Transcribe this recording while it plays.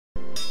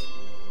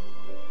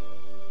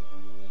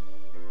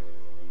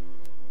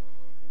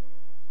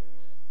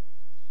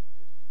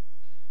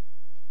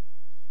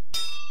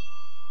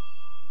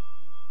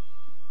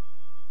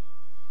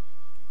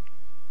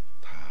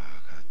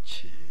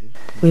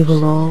We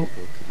will all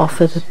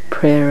offer the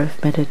prayer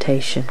of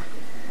meditation.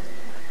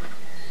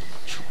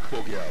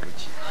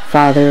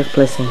 Father of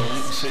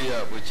blessings,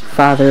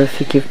 Father of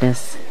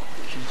forgiveness,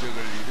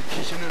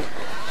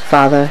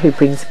 Father who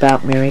brings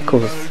about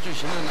miracles,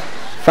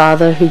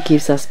 Father who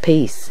gives us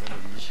peace.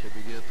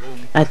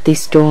 At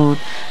this dawn,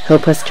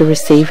 help us to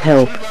receive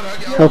help.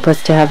 Help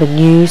us to have a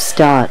new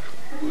start.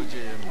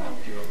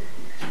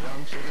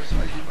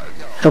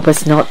 Help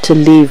us not to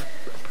live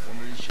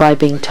by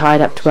being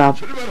tied up to our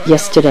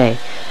yesterday,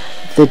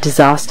 the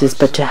disasters,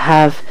 but to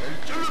have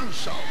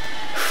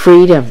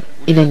freedom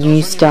in a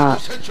new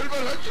start.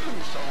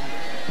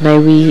 May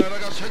we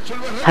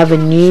have a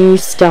new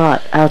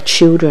start, our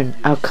children,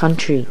 our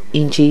country.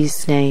 In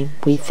Jesus' name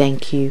we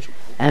thank you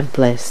and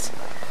bless.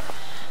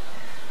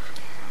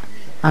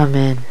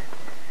 Amen.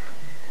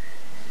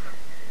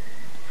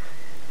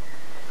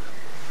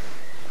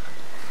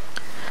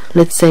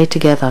 Let's say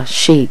together,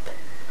 sheep.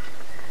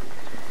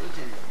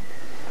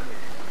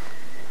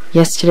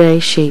 Yesterday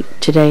sheep,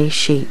 today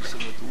sheep.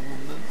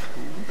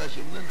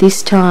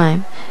 This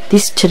time,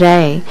 this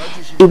today,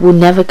 it will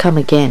never come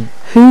again.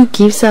 Who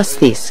gives us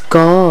this?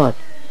 God.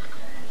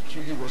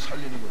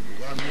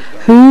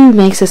 Who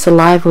makes us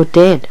alive or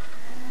dead?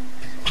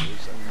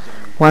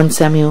 1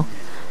 Samuel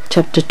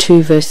chapter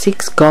 2 verse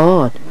 6,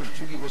 God.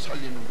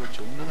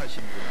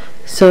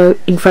 So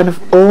in front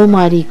of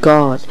Almighty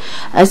God,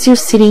 as you're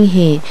sitting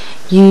here,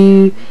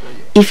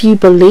 if you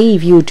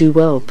believe, you'll do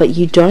well, but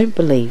you don't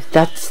believe.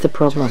 That's the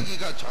problem.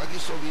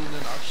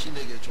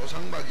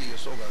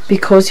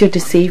 Because you're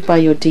deceived by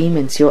your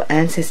demons, your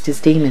ancestors'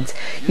 demons.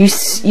 You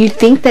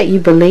think that you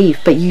believe,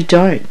 but you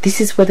don't. This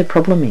is where the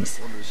problem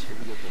is.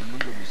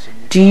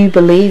 Do you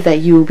believe that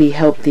you will be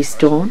helped this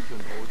dawn?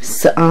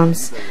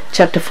 Psalms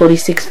chapter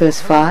 46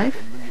 verse 5.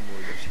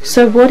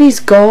 So what is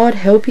God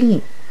helping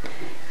you?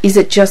 Is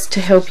it just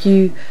to help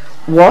you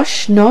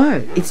wash?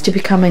 No, it's to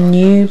become a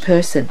new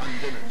person.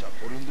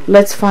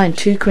 Let's find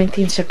 2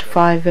 Corinthians chapter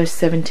 5 verse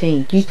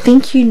 17. You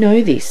think you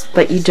know this,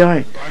 but you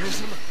don't.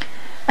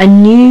 A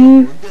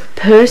new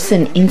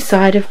person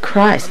inside of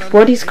Christ.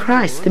 What is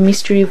Christ? The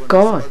mystery of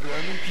God.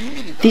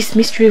 This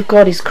mystery of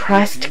God is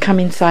Christ come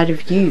inside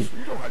of you.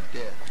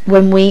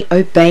 When we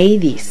obey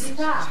this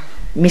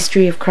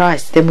mystery of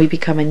Christ, then we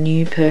become a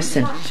new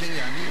person.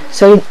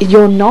 So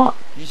you're not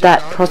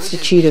that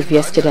prostitute of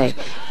yesterday,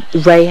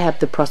 Rahab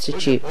the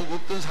prostitute.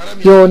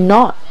 You're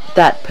not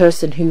that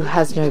person who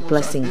has no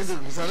blessings.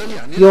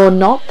 You're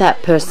not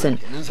that person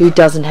who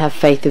doesn't have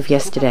faith of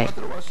yesterday.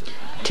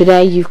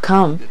 Today you've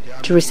come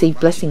to receive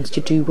blessings,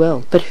 to do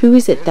well. But who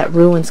is it that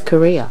ruins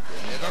Korea?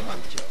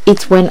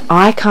 It's when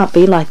I can't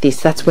be like this,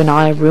 that's when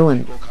I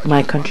ruin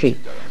my country.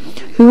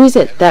 Who is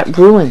it that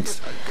ruins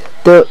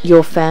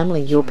your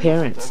family, your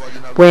parents?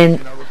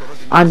 When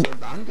I'm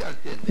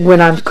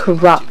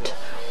corrupt,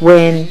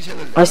 when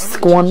I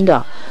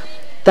squander,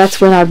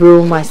 that's when I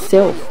ruin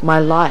myself, my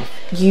life.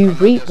 You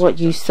reap what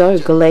you sow.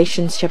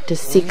 Galatians chapter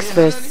 6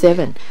 verse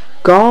 7.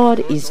 God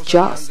is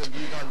just.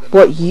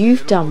 What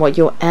you've done, what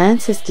your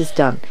ancestors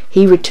done,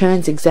 He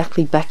returns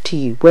exactly back to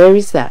you. Where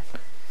is that?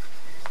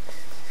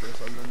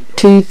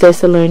 2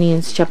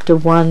 Thessalonians chapter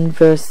 1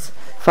 verse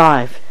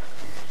 5.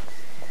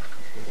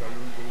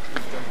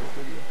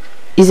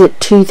 Is it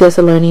 2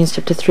 Thessalonians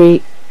chapter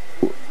 3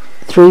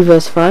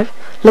 verse 5?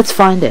 Let's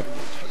find it.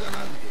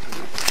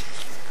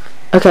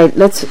 Okay,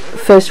 let's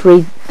first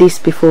read this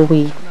before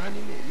we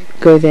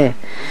go there.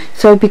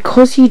 So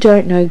because you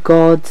don't know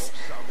God's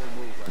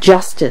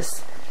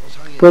justice,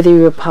 whether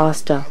you're a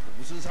pastor,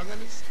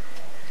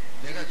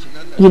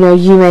 you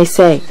may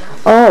say,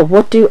 oh,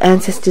 what do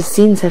ancestors'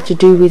 sins have to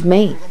do with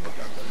me?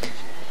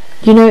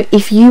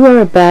 If you are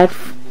a bad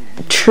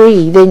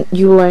tree, then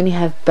you will only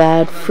have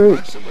bad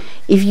fruit.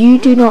 If you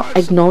do not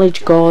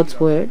acknowledge God's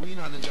word,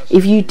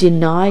 if you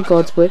deny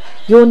God's word,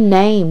 your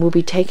name will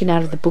be taken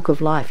out of the book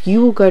of life.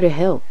 You will go to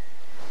hell.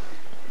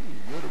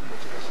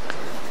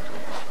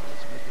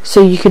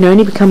 So you can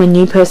only become a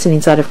new person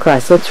inside of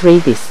Christ. Let's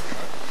read this.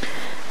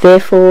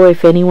 Therefore,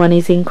 if anyone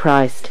is in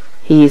Christ,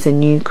 he is a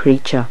new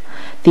creature.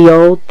 The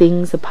old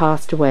things are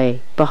passed away.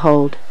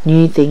 Behold,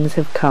 new things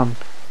have come.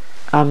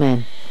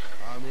 Amen.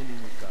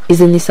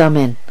 Isn't this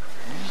amen?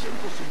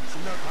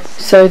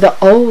 So the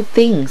old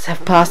things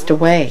have passed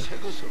away.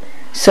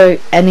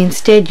 And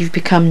instead you've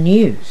become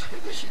new.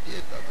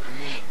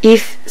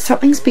 If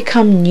something's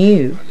become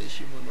new,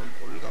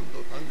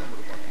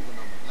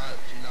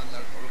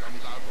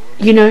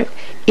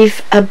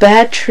 if a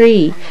bad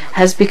tree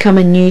has become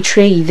a new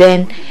tree,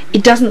 then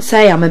it doesn't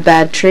say I'm a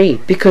bad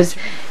tree because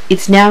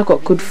it's now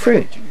got good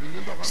fruit.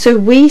 So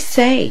we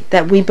say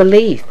that we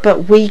believe,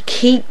 but we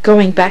keep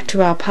going back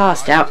to our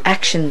past, our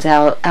actions,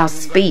 our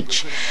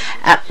speech.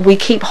 We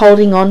keep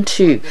holding on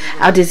to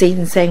our disease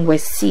and saying we're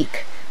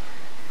sick.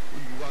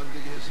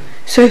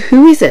 So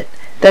who is it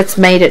that's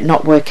made it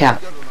not work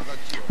out?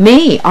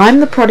 Me.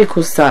 I'm the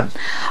prodigal son.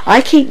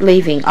 I keep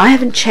leaving. I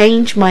haven't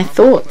changed my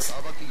thoughts.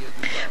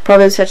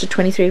 Proverbs chapter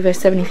 23 verse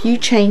 7. If you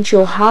change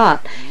your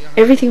heart,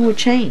 everything will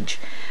change.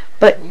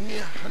 But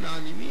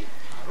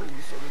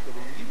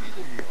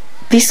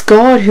this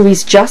God who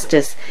is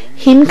justice,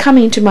 Him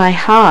coming into my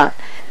heart,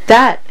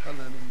 that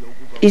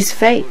is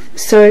faith.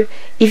 So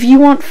if you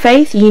want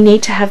faith, you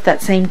need to have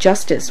that same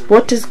justice.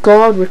 What does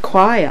God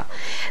require?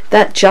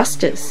 That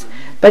justice.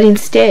 But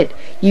instead,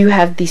 you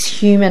have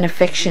this human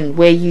affection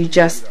where you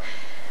just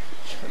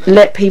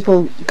let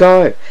people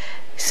go.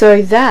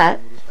 So that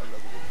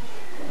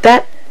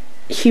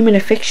human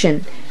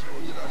affection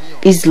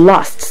is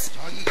lusts.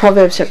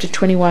 Proverbs chapter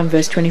 21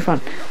 verse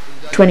 25.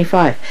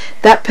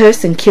 That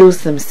person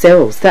kills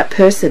themselves. That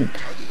person,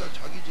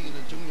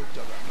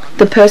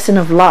 the person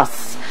of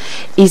lusts,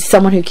 is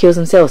someone who kills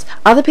themselves.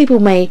 Other people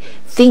may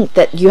think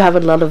that you have a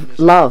lot of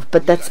love,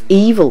 but that's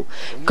evil.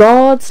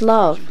 God's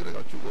love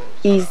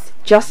is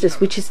justice,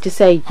 which is to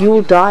say you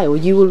will die or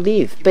you will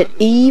live. But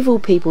evil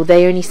people,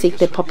 they only seek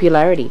their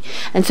popularity,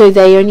 and so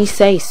they only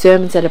say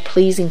sermons that are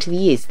pleasing to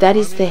the ears. That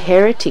is the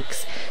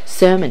heretic's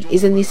sermon.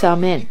 Isn't this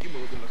amen?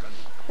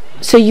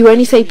 So you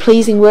only say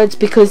pleasing words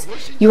because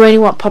you only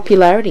want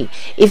popularity.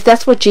 If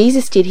that's what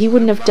Jesus did, He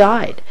wouldn't have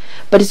died.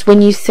 But it's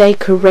when you say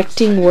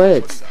correcting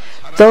words.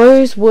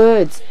 Those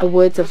words are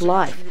words of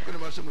life.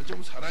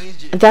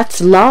 That's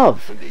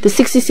love. The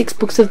 66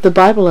 books of the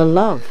Bible are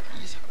love.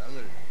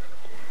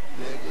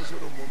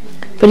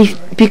 But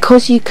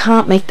because you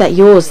can't make that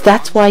yours,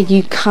 that's why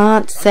you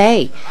can't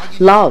say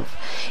love.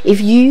 If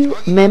you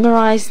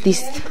memorize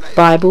this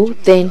Bible,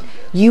 then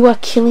you are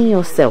killing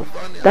yourself.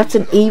 That's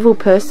an evil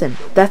person.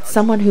 That's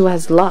someone who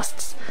has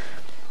lusts.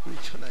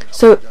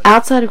 So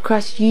outside of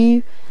Christ,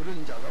 you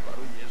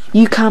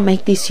can't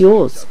make this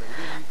yours.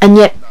 And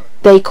yet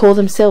they call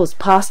themselves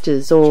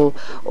pastors or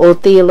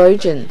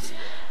theologians.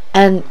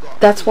 And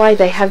that's why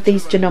they have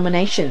these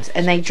denominations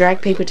and they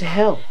drag people to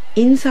hell.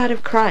 Inside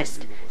of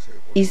Christ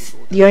is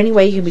the only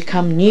way you can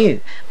become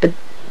new. But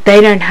they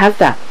don't have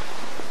that.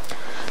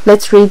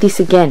 Let's read this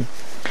again.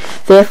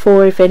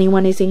 Therefore, if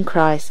anyone is in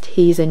Christ,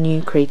 he is a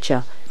new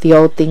creature. The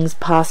old things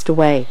passed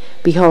away.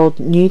 Behold,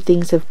 new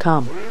things have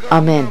come.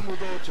 Amen.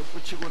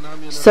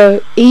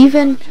 So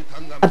even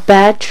a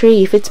bad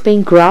tree, if it's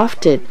been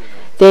grafted,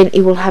 then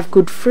it will have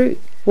good fruit.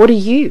 What are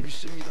you?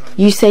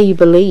 You say you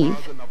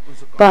believe,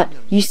 but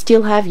you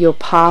still have your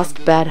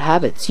past bad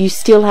habits. You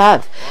still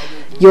have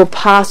your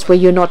past where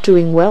you're not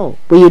doing well,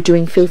 where you're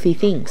doing filthy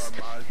things.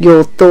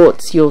 Your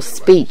thoughts, your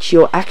speech,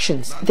 your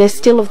actions, they're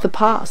still of the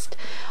past.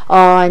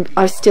 Oh,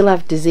 I still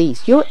have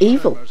disease. You're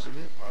evil.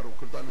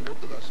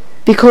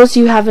 Because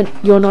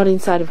you're not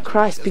inside of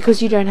Christ,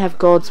 because you don't have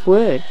God's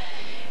word.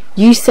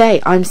 You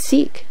say, I'm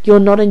sick. You're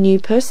not a new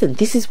person.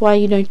 This is why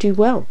you don't do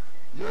well.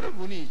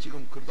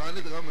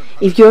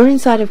 If you're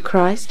inside of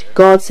Christ,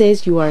 God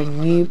says you are a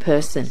new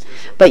person.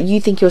 But you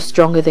think you're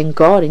stronger than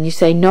God, and you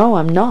say, no,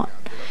 I'm not.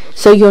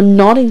 So you're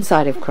not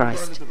inside of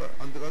Christ.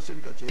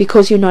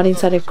 Because you're not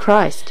inside of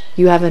Christ,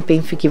 you haven't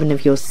been forgiven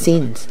of your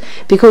sins.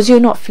 Because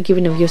you're not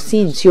forgiven of your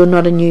sins, you're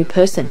not a new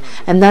person.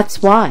 And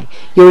that's why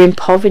you're in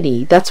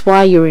poverty. That's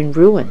why you're in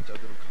ruin.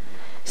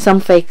 Some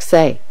fakes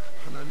say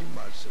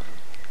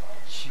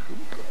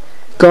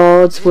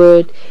God's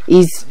word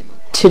is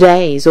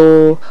today's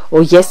or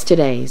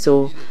yesterday's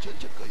or...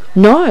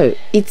 No,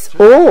 it's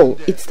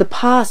the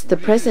past, the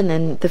present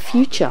and the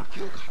future.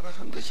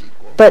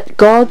 But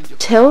God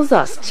tells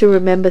us to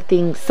remember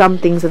some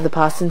things of the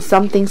past, and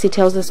some things He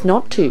tells us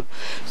not to.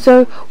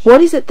 So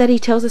what is it that He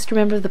tells us to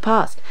remember of the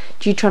past?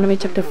 Deuteronomy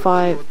chapter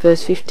 5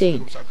 verse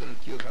 15.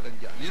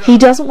 He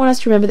doesn't want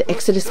us to remember the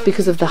Exodus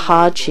because of the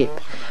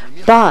hardship,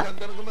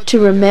 but to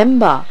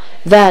remember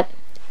that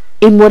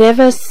in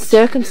whatever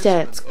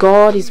circumstance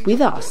God is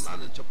with us.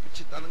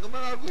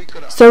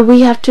 So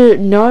we have to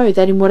know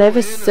that in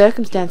whatever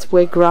circumstance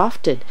we're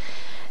grafted.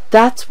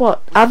 That's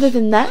what. Other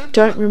than that,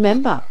 don't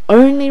remember.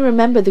 Only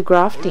remember the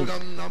grafting.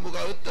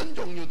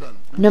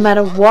 No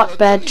matter what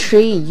bad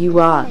tree you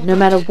are, no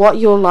matter what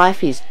your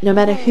life is, no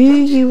matter who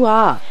you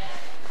are,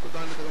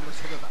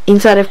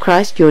 inside of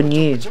Christ you're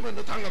new.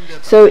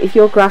 So if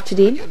you're grafted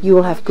in, you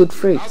will have good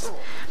fruits.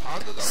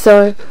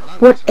 So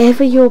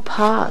whatever your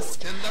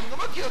past,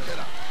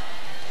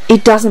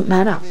 it doesn't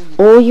matter.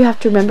 All you have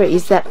to remember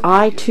is that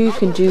I too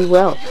can do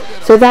well.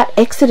 So that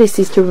Exodus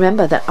is to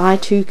remember that I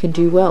too can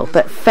do well.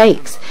 But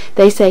fakes,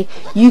 they say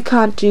you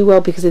can't do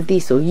well because of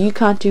this, or you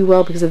can't do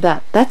well because of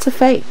that. That's a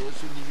fake.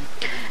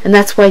 And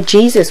that's why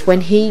Jesus,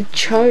 when He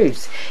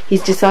chose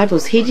His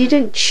disciples, He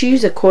didn't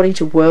choose according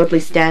to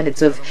worldly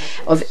standards of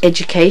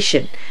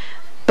education,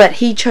 but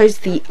He chose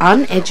the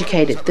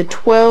uneducated, the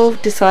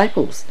 12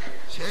 disciples.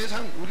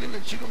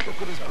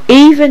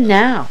 Even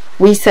now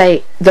we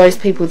say those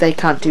people, they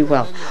can't do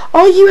well.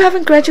 Oh, you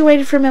haven't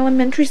graduated from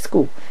elementary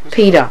school,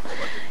 Peter.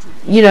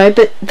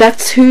 But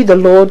that's who the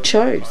Lord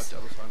chose.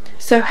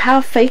 So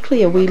how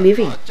fakely are we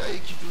living?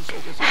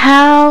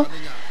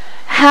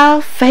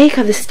 How fake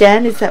are the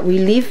standards that we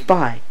live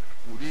by?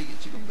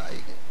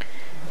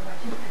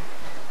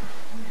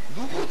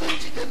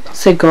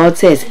 So God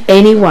says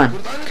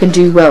anyone can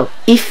do well.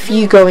 If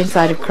you go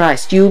inside of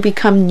Christ, you will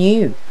become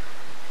new.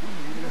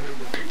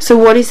 So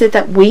what is it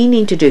that we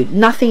need to do?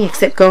 Nothing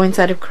except go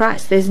inside of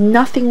Christ. There's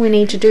nothing we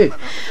need to do.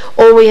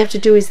 All we have to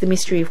do is the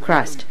mystery of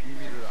Christ.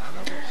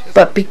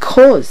 But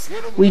because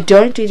we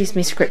don't do this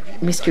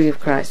mystery of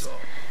Christ,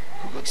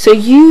 so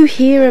you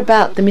hear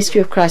about the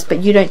mystery of Christ,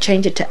 but you don't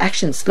change it to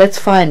actions. Let's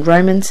find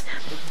Romans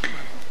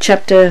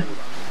chapter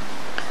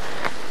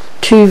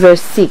 2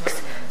 verse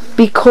 6.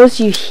 Because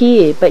you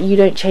hear but you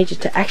don't change it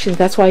to actions,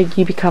 that's why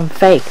you become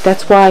fake.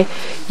 That's why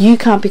you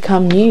can't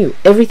become new.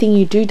 Everything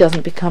you do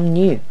doesn't become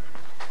new.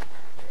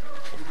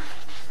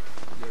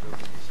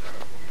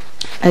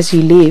 As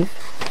you live,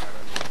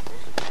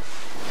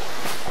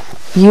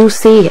 you'll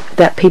see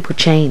that people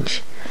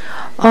change.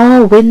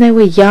 Oh, when they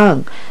were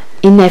young,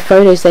 in their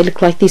photos they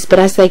look like this, but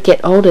as they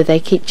get older they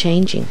keep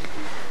changing.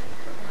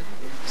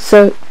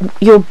 So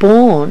you're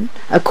born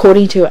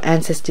according to your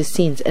ancestors'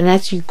 sins, and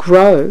as you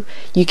grow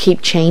you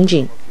keep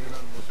changing.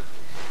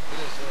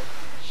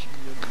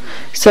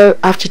 So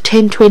after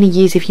 10-20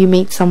 years, if you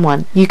meet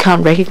someone, you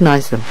can't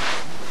recognize them.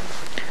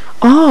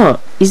 Oh,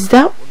 is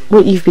that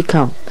what you've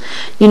become?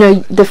 You know,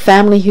 the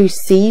family who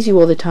sees you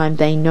all the time,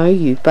 they know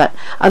you, but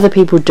other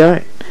people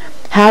don't.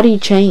 How do you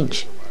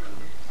change?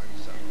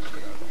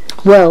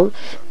 Well,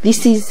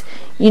 this is,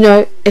 you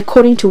know,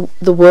 according to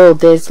the world,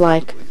 there's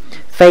like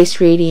face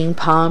reading,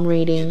 palm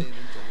reading.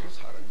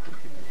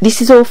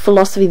 This is all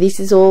philosophy. This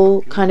is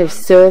all kind of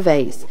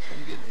surveys.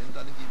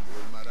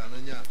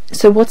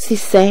 So what's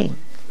this saying?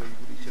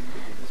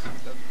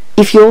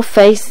 If your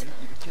face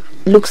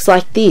looks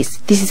like this,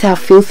 this is how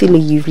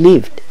filthily you've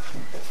lived.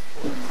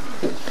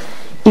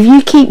 If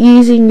you keep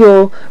using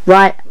your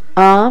right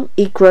arm,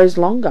 it grows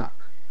longer.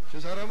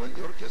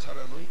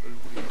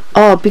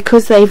 Oh,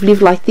 because they've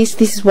lived like this,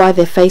 this is why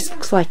their face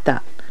looks like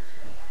that.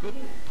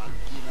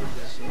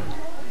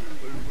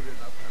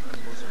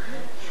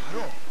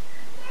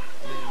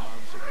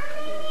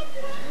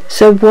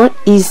 So what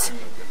is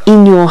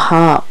in your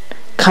heart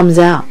comes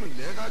out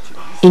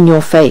in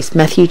your face.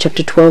 Matthew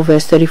chapter 12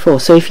 verse 34.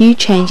 So if you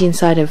change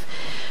inside of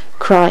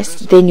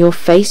Christ, then your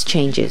face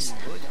changes.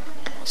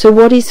 So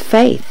what is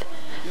faith?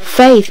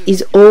 Faith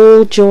is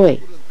all joy.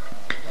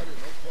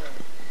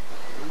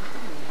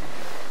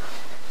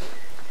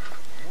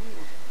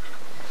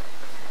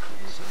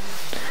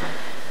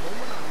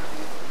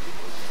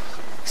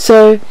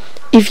 So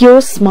if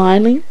you're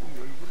smiling,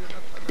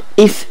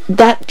 if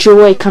that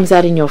joy comes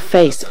out in your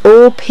face,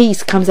 all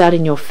peace comes out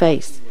in your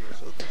face.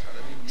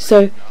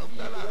 So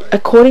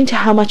according to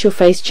how much your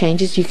face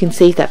changes, you can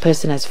see if that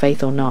person has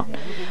faith or not.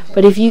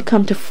 But if you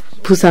come to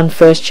Busan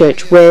First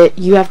Church, where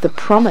you have the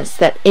promise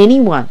that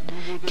anyone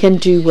can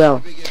do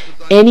well,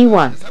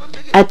 anyone,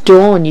 at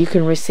dawn you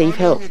can receive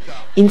help,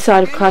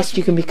 inside of Christ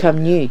you can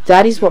become new.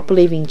 That is what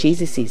believing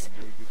Jesus is.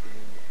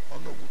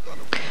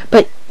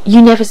 But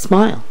you never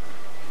smile.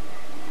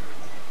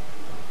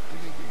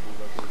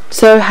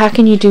 So how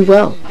can you do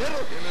well?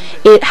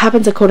 It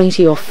happens according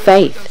to your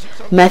faith.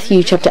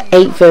 Matthew chapter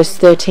 8 verse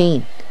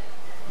 13.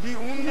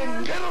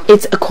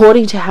 It's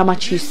according to how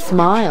much you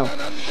smile.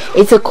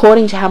 It's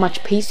according to how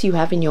much peace you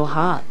have in your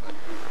heart.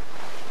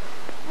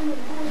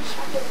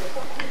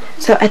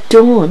 So at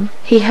dawn,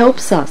 He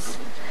helps us.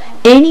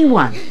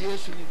 Anyone.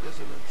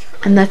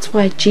 And that's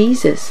why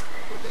Jesus,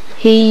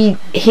 He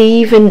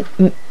even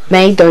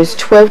made those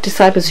 12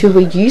 disciples who were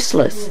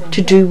useless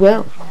to do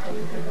well.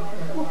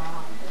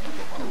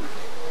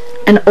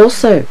 And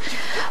also,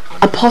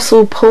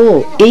 Apostle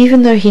Paul,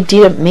 even though he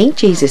didn't meet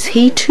Jesus,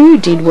 he too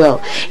did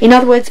well. In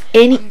other words,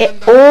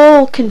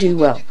 all can do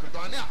well.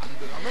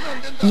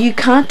 You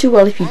can't do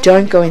well if you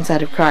don't go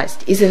inside of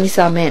Christ. Isn't this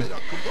amen?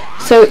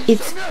 So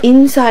it's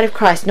inside of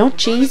Christ, not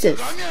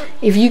Jesus.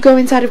 If you go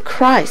inside of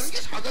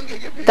Christ,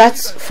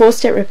 that's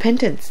 4-step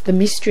repentance, the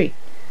mystery.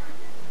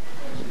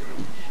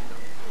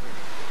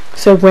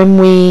 So when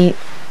we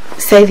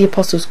say the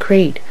Apostles'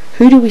 Creed,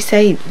 who do we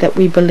say that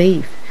we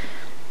believe?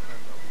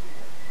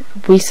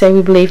 We say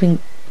we believe in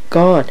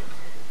God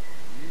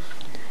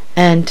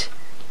and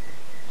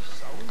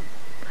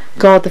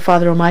God the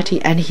Father Almighty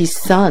and His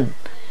Son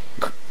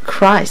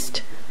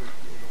Christ.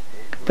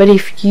 But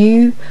if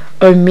you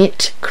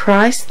omit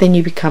Christ, then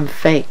you become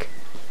fake.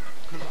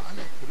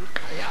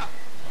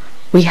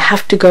 We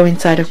have to go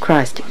inside of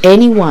Christ.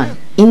 Anyone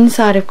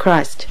inside of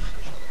Christ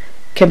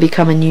can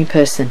become a new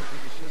person.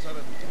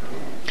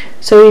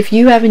 So if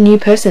you have a new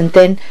person,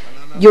 then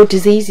your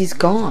disease is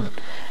gone.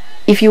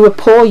 If you were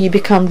poor, you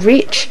become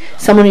rich.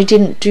 Someone who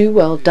didn't do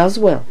well does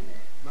well.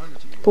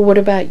 But what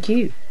about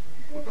you?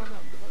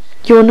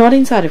 You're not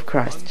inside of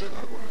Christ.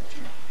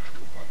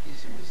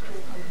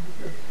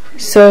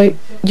 So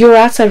you're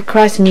outside of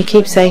Christ and you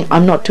keep saying,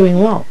 I'm not doing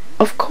well.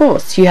 Of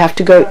course, you have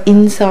to go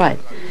inside.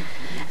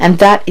 And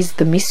that is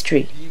the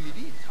mystery,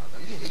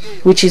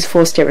 which is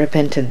 4-step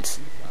repentance.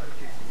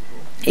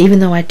 Even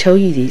though I tell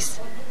you this,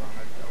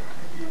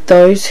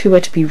 those who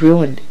are to be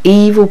ruined,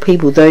 evil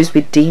people, those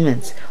with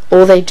demons,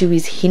 all they do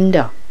is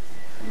hinder.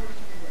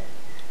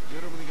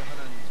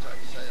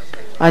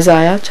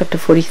 Isaiah chapter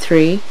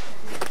 43.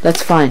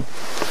 Let's find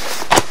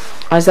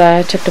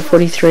Isaiah chapter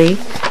 43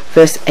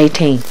 verse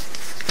 18.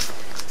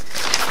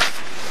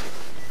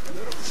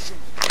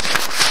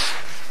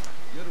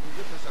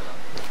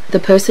 The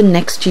person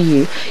next to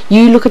you,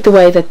 you look at the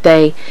way that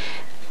they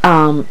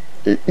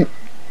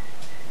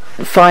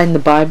find the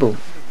Bible.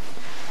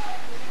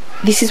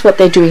 This is what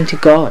they're doing to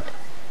God.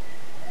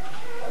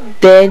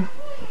 They're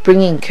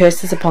bringing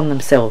curses upon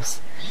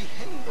themselves.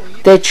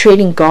 They're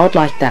treating God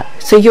like that.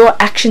 So your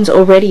actions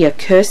already are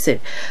cursed.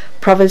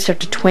 Proverbs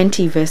chapter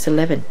 20 verse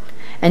 11.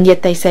 And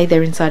yet they say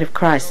they're inside of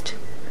Christ.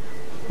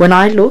 When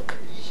I look,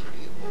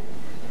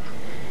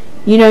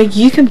 you know,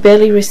 you can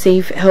barely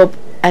receive help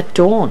at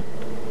dawn.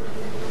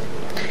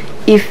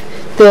 If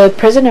the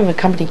president of a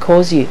company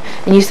calls you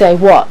and you say,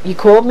 "What? You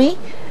called me?"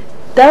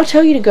 They'll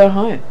tell you to go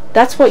home.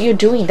 That's what you're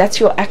doing. That's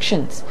your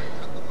actions.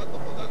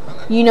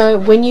 You know,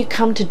 when you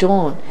come to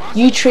dawn,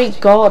 you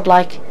treat God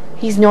like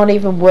he's not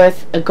even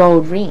worth a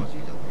gold ring.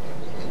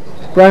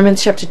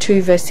 Romans chapter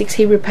 2 verse 6,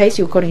 he repays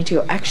you according to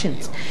your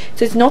actions.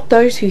 So it's not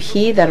those who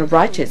hear that are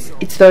righteous,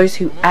 it's those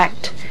who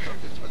act.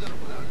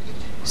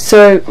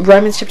 So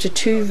Romans chapter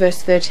 2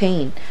 verse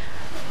 13,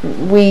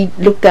 we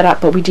looked that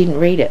up but we didn't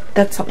read it.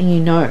 That's something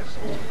you know.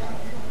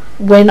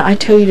 When I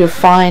tell you to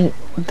find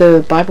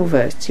the Bible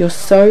verse, you're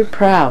so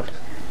proud.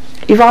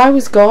 If I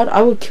was God,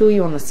 I would kill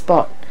you on the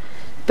spot.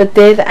 But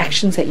they're the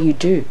actions that you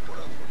do.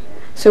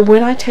 So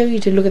when I tell you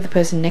to look at the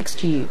person next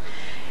to you,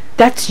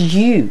 that's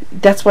you.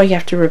 That's why you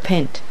have to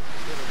repent.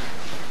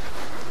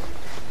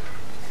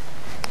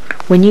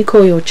 When you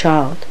call your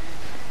child,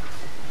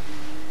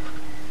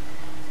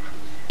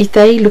 if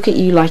they look at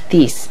you like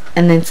this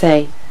and then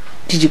say,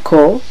 "Did you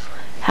call?"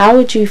 How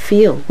would you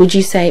feel? Would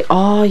you say,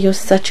 "Oh, you're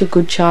such a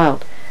good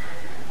child"?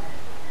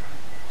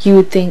 You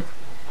would think,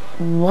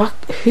 "What?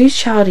 Whose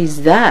child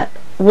is that?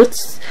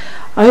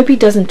 I hope he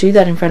doesn't do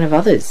that in front of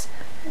others."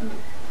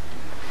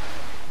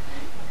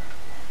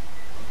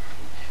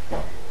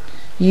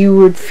 You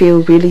would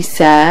feel really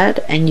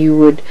sad and you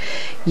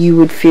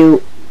would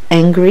feel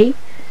angry.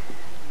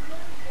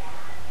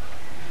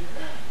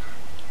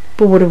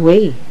 But what are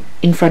we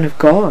in front of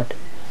God?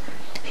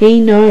 He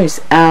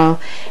knows our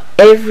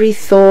every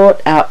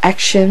thought, our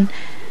action.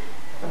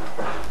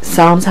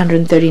 Psalms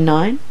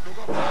 139.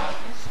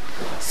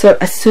 So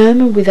a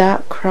sermon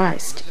without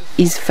Christ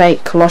is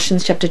fake.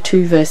 Colossians chapter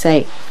 2 verse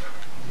 8.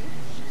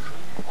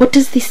 What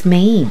does this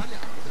mean?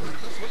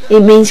 It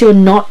means you're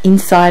not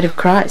inside of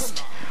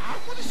Christ.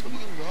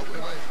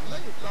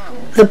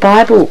 The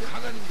Bible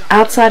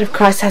outside of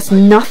Christ has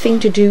nothing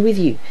to do with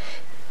you.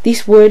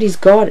 This word is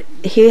God.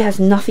 He has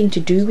nothing to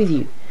do with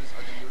you.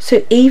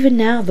 So even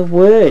now the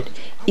word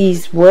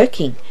is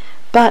working,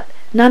 but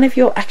none of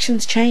your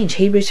actions change.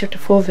 Hebrews chapter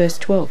 4 verse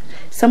 12.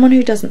 Someone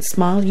who doesn't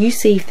smile, you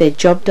see if their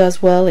job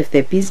does well, if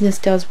their business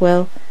does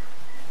well.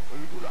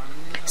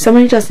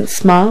 Someone who doesn't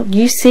smile,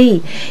 you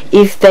see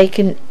if they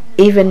can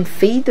even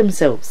feed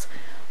themselves.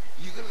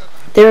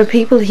 There are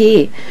people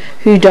here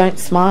who don't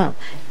smile.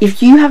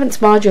 If you haven't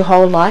smiled your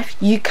whole life,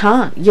 you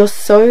can't. You're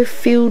so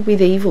filled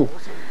with evil.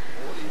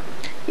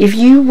 If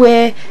you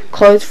wear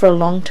clothes for a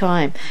long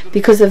time,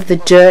 because of the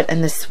dirt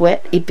and the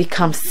sweat, it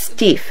becomes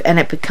stiff and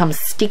it becomes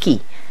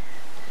sticky.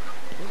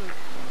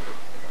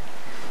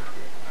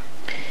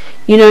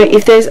 You know,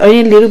 if there's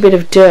only a little bit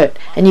of dirt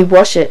and you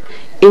wash it,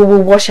 it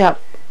will wash out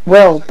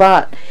well.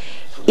 But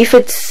if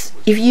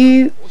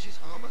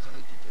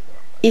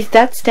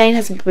that stain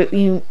hasn't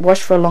been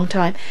washed for a long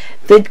time,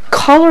 the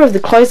color of the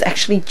clothes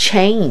actually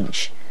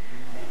change.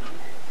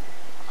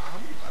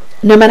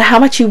 No matter how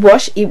much you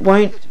wash, it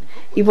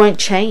won't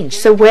change.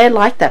 So we're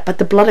like that. But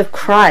the blood of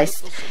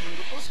Christ,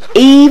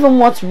 even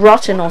what's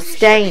rotten or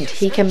stained,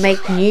 he can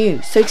make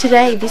new. So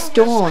today, this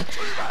dawn,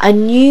 a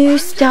new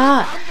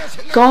start.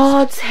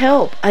 God's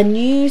help, a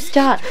new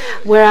start,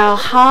 where our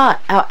heart,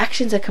 our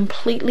actions are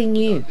completely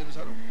new.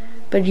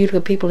 But you look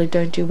at people who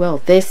don't do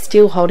well. They're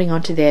still holding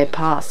on to their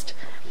past.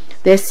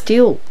 They're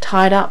still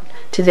tied up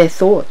to their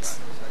thoughts.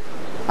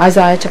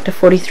 Isaiah chapter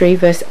 43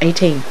 verse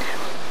 18.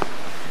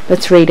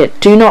 Let's read it.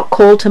 Do not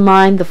call to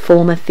mind the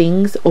former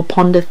things or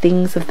ponder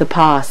things of the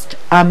past.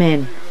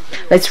 Amen.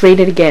 Let's read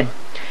it again.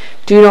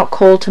 Do not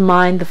call to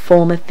mind the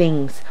former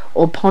things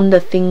or ponder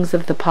things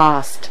of the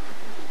past.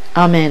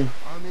 Amen.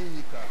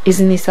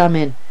 Isn't this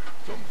amen?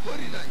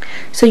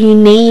 So you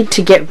need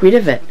to get rid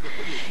of it.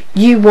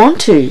 You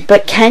want to,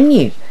 but can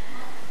you?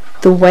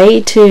 The way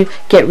to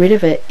get rid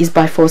of it is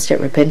by 4-step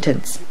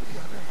repentance.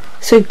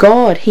 So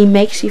God, he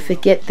makes you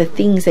forget the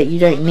things that you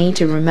don't need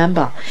to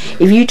remember.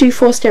 If you do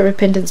 4-step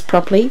repentance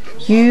properly,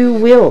 you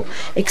will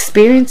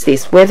experience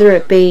this, whether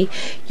it be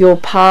your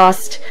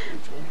past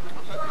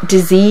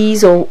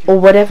disease or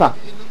whatever.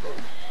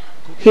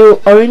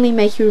 He'll only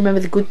make you remember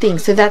the good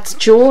things. So that's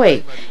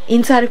joy.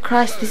 Inside of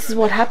Christ, this is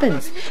what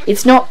happens.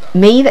 It's not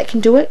me that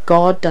can do it,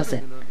 God does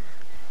it.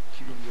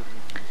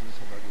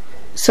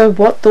 So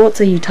what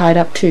thoughts are you tied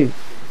up to?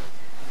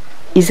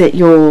 Is it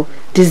your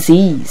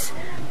disease?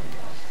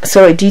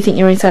 So do you think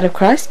you're inside of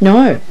Christ?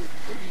 No.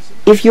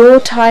 If you're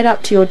tied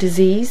up to your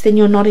disease, then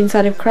you're not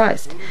inside of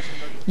Christ.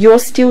 You're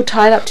still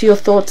tied up to your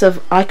thoughts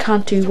of, I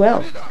can't do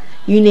well.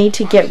 You need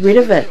to get rid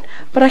of it.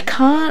 But I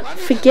can't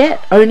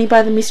forget. Only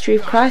by the mystery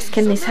of Christ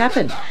can this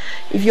happen.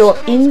 If you're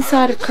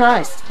inside of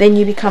Christ, then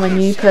you become a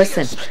new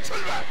person.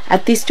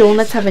 At this dawn,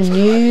 let's have a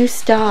new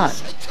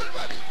start.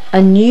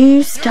 A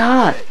new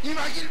start.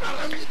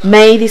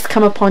 May this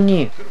come upon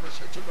you.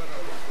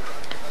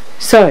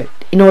 So,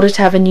 in order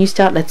to have a new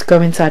start, let's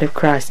go inside of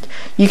Christ.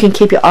 You can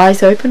keep your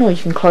eyes open or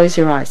you can close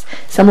your eyes.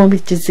 Someone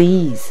with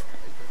disease,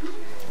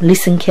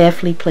 listen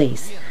carefully,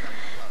 please.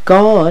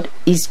 God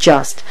is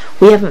just.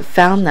 We haven't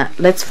found that.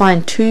 Let's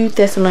find 2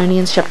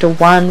 Thessalonians chapter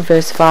 1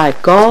 verse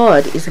 5.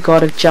 God is a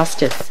God of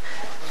justice.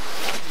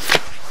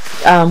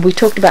 We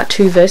talked about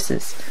 2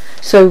 verses.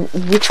 So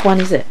which one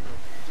is it?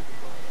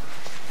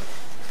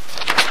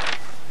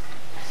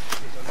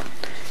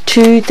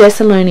 2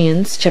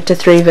 Thessalonians chapter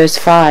 3 verse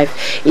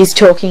 5 is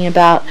talking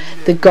about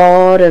the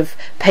God of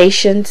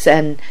patience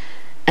and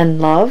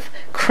love.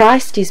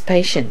 Christ is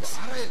patience.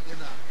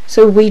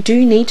 So we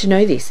do need to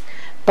know this.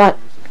 But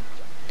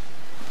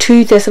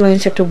 2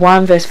 Thessalonians chapter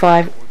 1 verse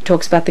 5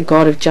 talks about the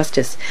God of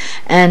justice.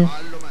 And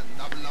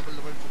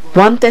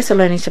 1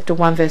 Thessalonians chapter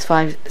 1 verse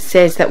 5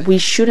 says that we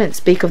shouldn't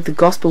speak of the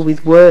gospel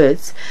with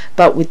words,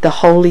 but with the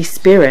Holy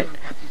Spirit.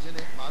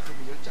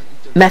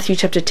 Matthew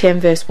chapter 10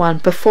 verse 1,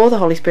 before the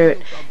Holy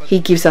Spirit, He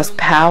gives us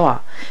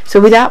power. So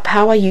without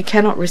power, you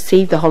cannot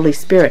receive the Holy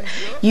Spirit.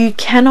 You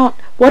cannot,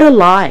 what a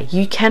lie,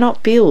 you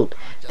cannot build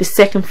the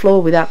second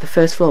floor without the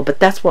first floor. But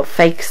that's what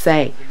fakes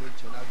say.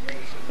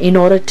 In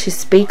order to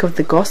speak of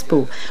the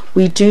gospel,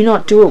 we do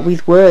not do it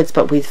with words,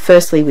 but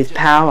firstly with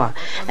power,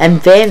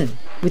 and then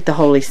with the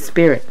Holy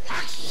Spirit.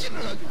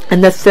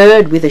 And the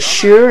third, with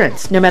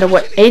assurance, no matter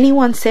what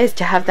anyone says,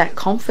 to have that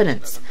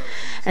confidence.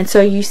 And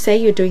so you say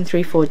you're doing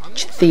 3-4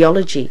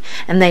 theology,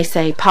 and they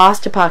say,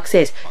 Pastor Park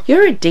says,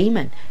 you're a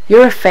demon,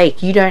 you're a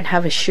fake, you don't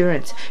have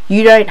assurance,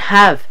 you don't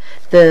have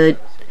the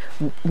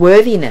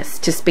worthiness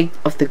to speak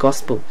of the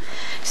gospel.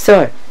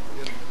 So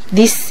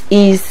this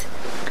is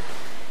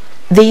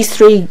these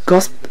three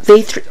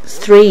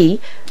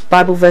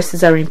Bible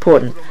verses are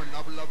important.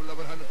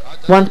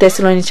 1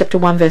 Thessalonians chapter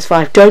 1 verse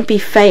 5, don't be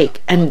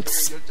fake and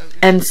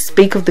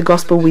speak of the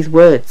gospel with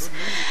words.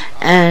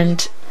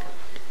 And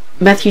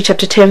Matthew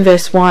chapter 10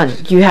 verse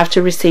 1, you have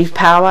to receive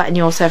power, and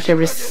you also have to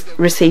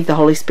receive the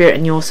Holy Spirit,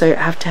 and you also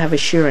have to have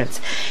assurance.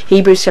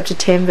 Hebrews chapter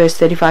 10 verse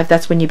 35,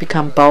 that's when you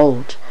become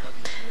bold,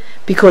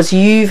 because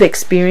you've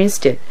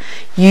experienced it,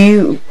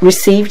 you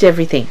received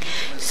everything.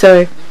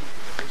 So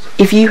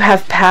if you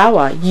have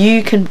power,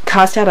 you can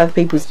cast out other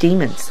people's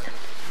demons.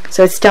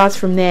 So it starts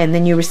from there, and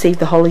then you receive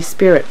the Holy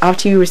Spirit.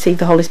 After you receive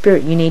the Holy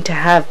Spirit, you need to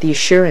have the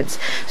assurance,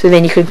 so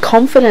then you can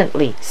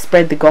confidently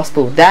spread the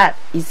gospel. That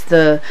is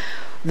the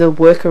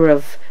worker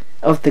of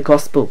the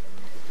gospel.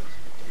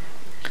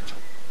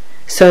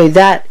 So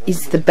that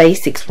is the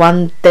basics.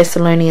 1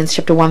 Thessalonians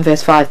chapter 1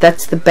 verse 5,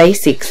 that's the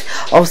basics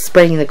of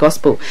spreading the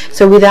gospel.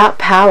 So without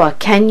power,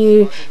 can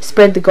you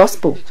spread the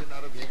gospel?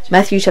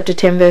 Matthew chapter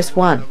 10 verse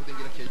 1,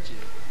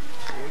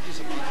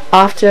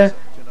 after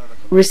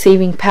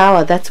receiving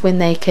power, that's when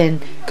they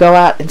can go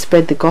out and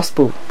spread the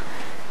gospel.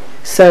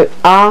 So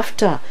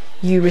after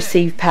you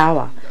receive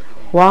power.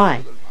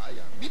 Why?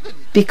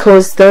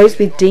 Because those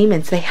with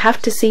demons, they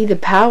have to see the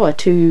power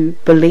to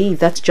believe.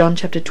 That's John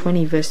chapter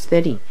 20 verse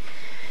 30.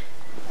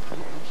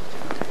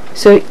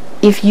 So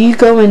if you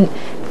go and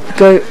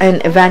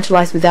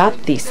evangelize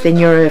without this, then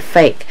you're a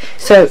fake.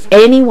 So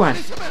anyone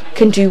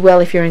can do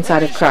well if you're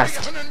inside of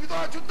Christ.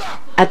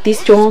 At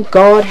this dawn,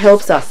 God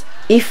helps us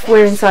if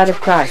we're inside of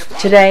Christ.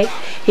 Today,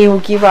 He will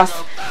give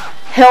us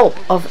help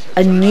of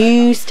a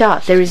new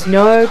start. There is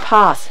no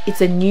past.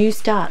 It's a new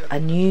start. A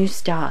new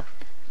start.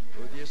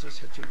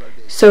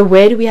 So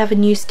where do we have a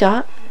new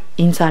start?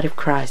 Inside of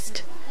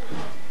Christ.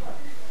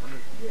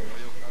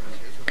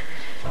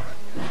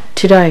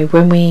 Today,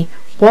 when we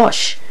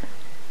wash,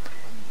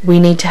 we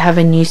need to have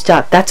a new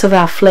start. That's of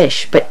our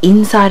flesh, but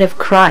inside of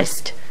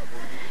Christ.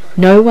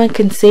 No one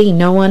can see,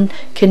 no one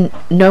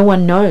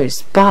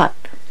knows, but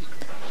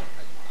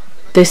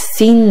the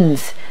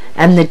sins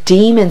and the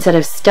demons that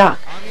have stuck,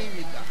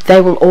 they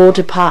will all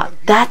depart.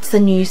 That's a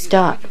new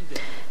start.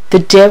 The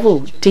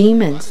devil,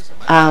 demons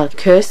are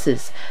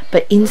curses,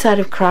 but inside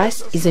of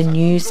Christ is a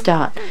new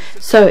start.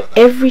 So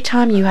every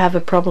time you have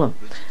a problem,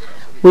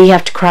 we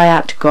have to cry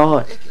out to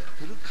God.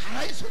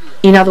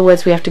 In other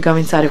words, we have to go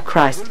inside of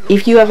Christ.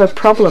 If you have a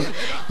problem,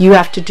 you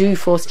have to do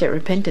 4-step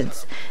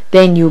repentance.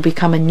 Then you'll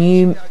become a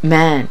new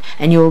man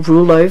and you'll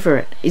rule over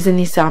it. Isn't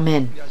this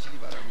amen?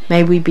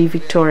 May we be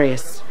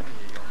victorious.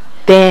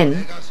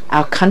 Then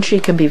our country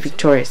can be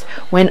victorious.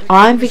 When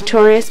I'm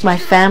victorious, my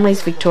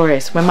family's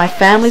victorious. When my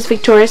family's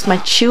victorious, my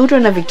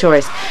children are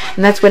victorious.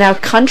 And that's when our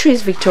country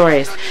is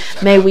victorious.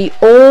 May we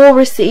all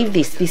receive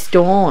this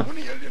dawn.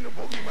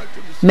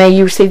 May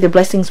you receive the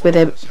blessings where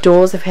the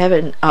doors of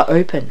heaven are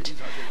opened.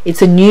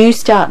 It's a new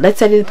start. Let's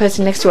say to the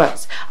person next to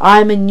us,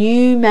 I'm a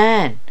new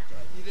man.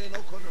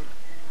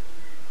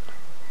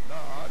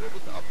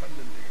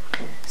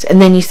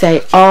 And then you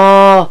say,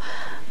 oh,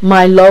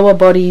 my lower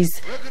body's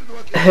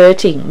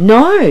hurting.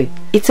 No,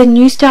 it's a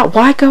new start.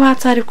 Why go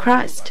outside of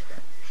Christ?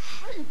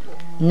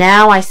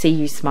 Now I see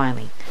you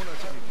smiling.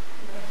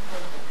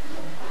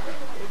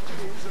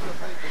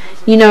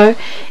 You know,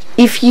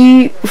 if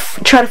you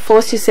try to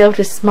force yourself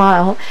to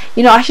smile,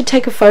 you know, I should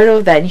take a photo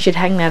of that and you should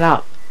hang that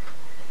up.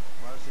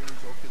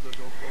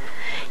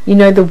 You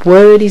know, the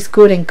word is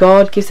good and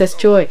God gives us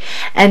joy.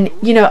 And,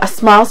 you know, a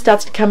smile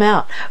starts to come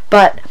out.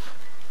 But,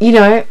 you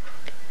know,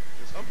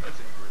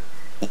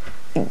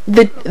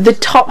 the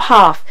top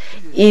half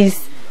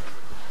is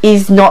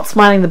not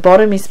smiling, the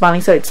bottom is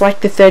smiling. So it's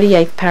like the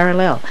 38th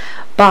parallel.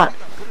 But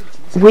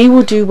we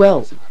will do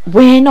well.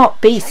 We're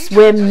not beasts.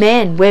 We're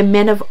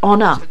men of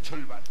honor.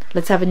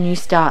 Let's have a new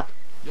start.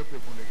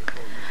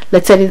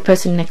 Let's say to the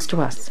person next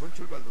to us,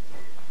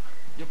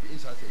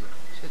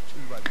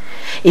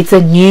 it's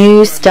a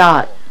new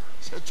start.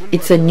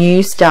 It's a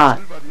new start.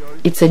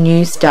 It's a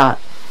new start.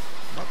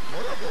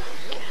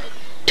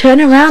 Turn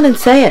around and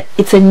say it.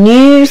 It's a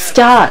new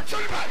start.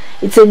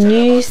 It's a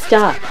new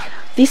start.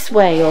 This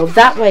way or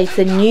that way, it's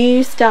a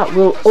new start.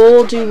 We'll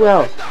all do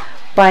well.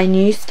 By a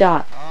new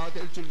start,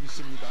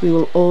 we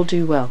will all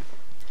do well.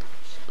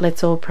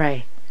 Let's all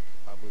pray.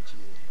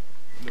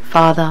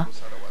 Father,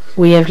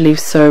 we have lived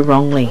so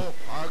wrongly.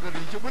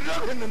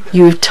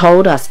 You have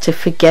told us to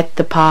forget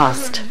the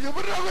past.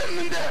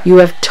 You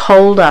have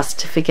told us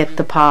to forget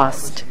the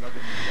past.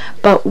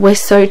 But we're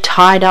so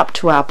tied up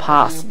to our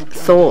past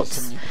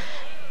thoughts.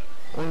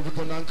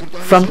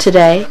 From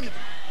today,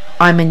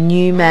 I'm a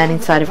new man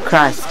inside of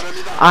Christ.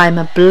 I'm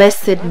a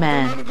blessed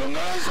man.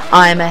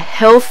 I am a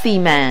healthy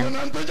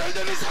man.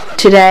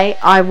 Today,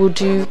 I will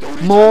do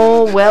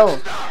more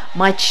well.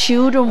 My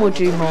children will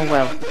do more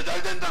well.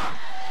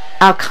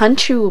 Our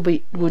country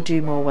will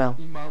do more well.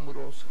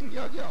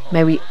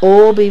 May we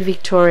all be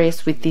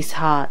victorious with this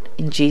heart.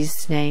 In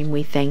Jesus' name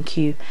we thank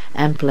you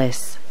and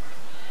bless.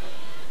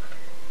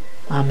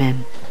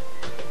 Amen.